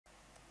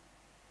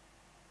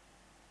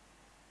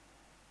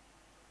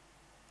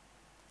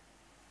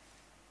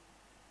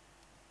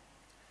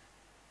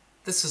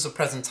This is a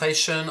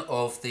presentation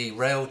of the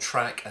Rail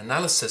Track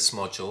Analysis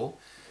module,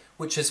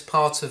 which is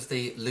part of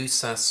the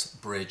LUSAS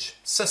bridge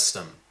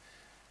system,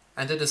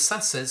 and it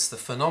assesses the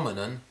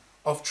phenomenon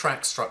of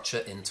track structure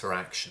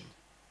interaction.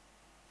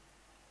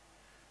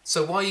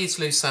 So why use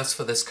LUSAS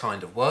for this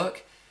kind of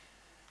work?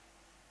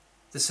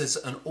 This is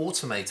an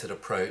automated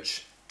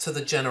approach to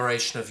the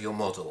generation of your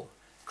model,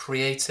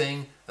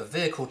 creating a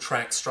vehicle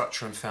track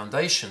structure and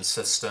foundation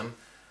system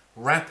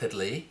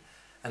rapidly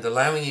and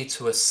allowing you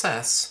to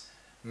assess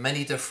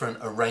many different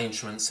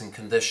arrangements and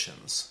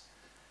conditions.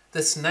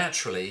 This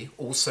naturally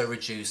also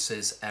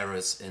reduces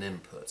errors in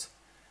input.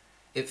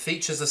 It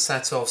features a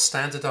set of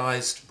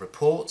standardized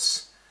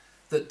reports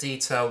that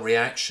detail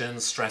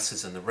reactions,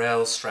 stresses in the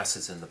rail,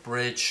 stresses in the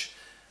bridge,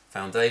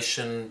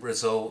 foundation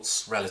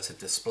results, relative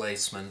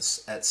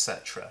displacements,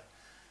 etc.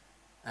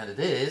 And it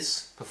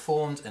is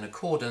performed in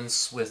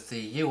accordance with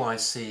the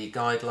UIC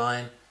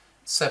guideline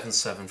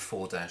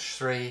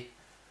 774-3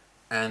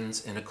 and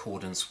in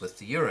accordance with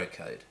the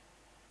Eurocode.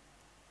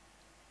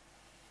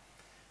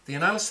 The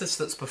analysis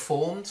that's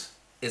performed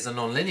is a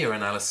nonlinear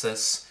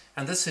analysis,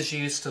 and this is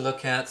used to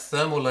look at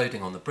thermal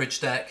loading on the bridge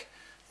deck,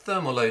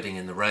 thermal loading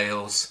in the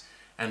rails,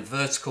 and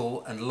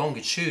vertical and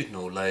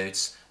longitudinal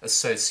loads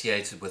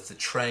associated with the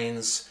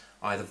trains,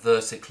 either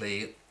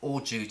vertically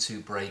or due to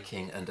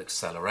braking and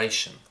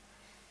acceleration.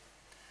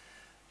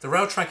 The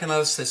Rail Track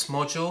Analysis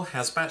module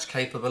has batch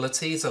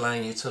capabilities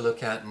allowing you to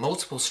look at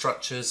multiple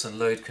structures and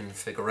load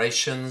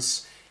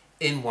configurations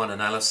in one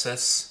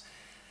analysis.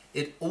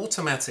 It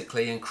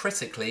automatically and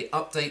critically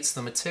updates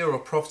the material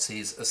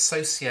properties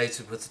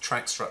associated with the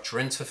track structure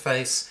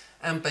interface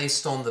and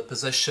based on the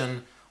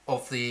position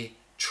of the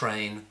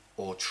train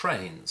or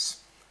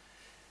trains.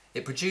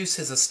 It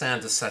produces a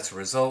standard set of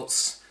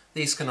results.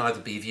 These can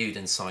either be viewed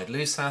inside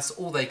LUSAS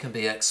or they can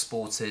be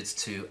exported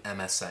to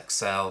MS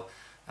Excel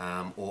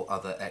or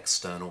other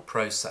external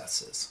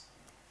processes.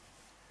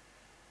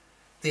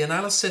 The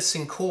analysis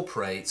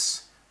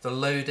incorporates the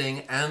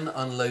loading and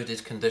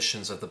unloaded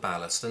conditions of the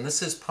ballast, and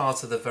this is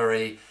part of the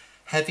very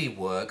heavy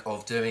work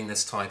of doing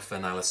this type of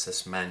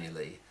analysis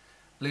manually.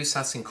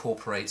 LUSAS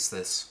incorporates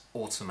this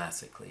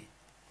automatically.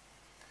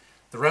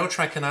 The rail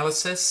track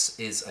analysis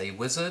is a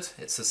wizard.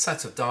 It's a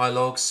set of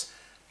dialogues,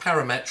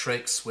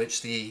 parametrics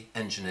which the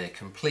engineer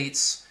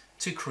completes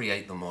to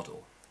create the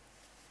model.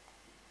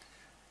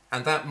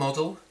 And that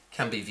model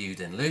can be viewed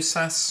in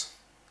LUSAS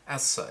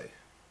as so.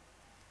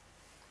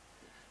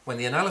 When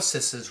the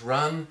analysis is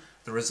run,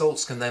 the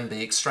results can then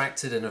be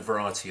extracted in a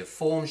variety of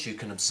forms. You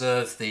can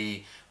observe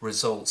the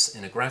results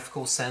in a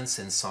graphical sense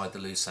inside the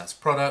LUSAS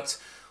product,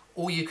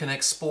 or you can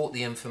export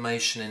the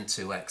information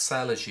into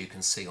Excel, as you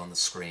can see on the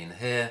screen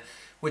here,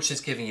 which is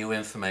giving you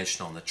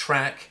information on the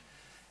track,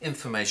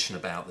 information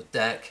about the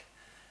deck,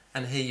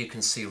 and here you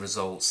can see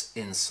results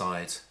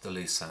inside the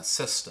LUSAS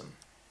system.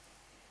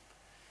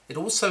 It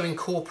also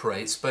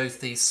incorporates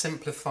both the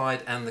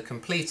simplified and the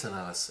complete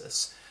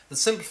analysis. The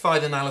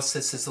simplified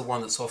analysis is the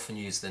one that's often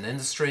used in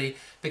industry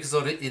because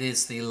it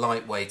is the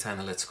lightweight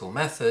analytical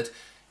method.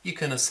 You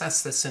can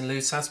assess this in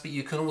LUSAS, but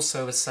you can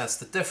also assess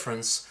the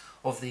difference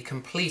of the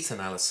complete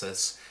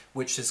analysis,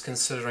 which is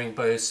considering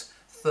both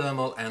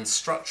thermal and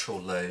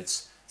structural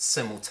loads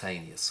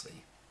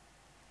simultaneously.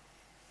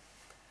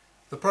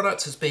 The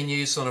product has been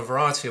used on a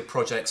variety of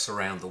projects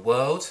around the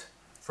world,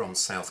 from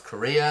South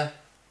Korea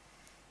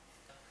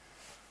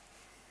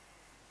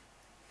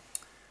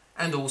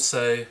and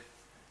also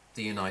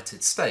the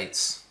United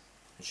States,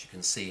 as you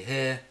can see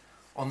here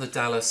on the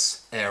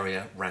Dallas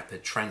Area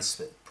Rapid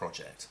Transit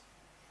Project.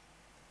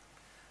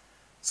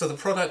 So the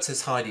product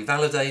is highly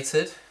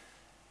validated.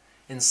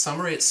 In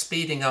summary, it's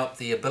speeding up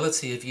the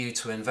ability of you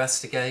to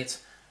investigate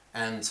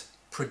and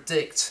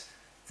predict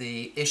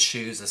the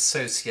issues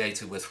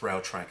associated with rail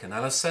track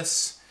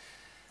analysis.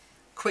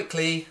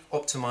 Quickly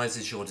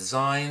optimizes your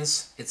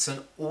designs. It's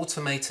an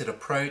automated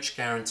approach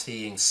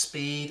guaranteeing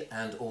speed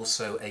and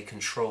also a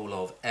control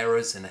of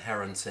errors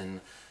inherent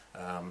in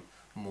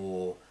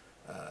more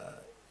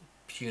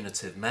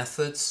punitive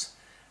methods,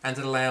 and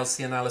it allows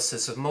the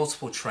analysis of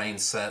multiple train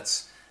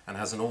sets and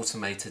has an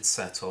automated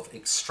set of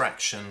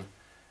extraction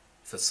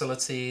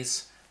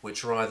facilities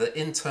which are either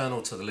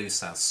internal to the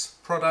LUSAS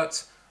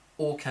product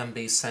or can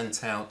be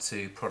sent out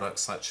to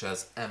products such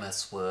as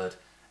MS Word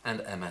and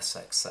MS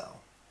Excel.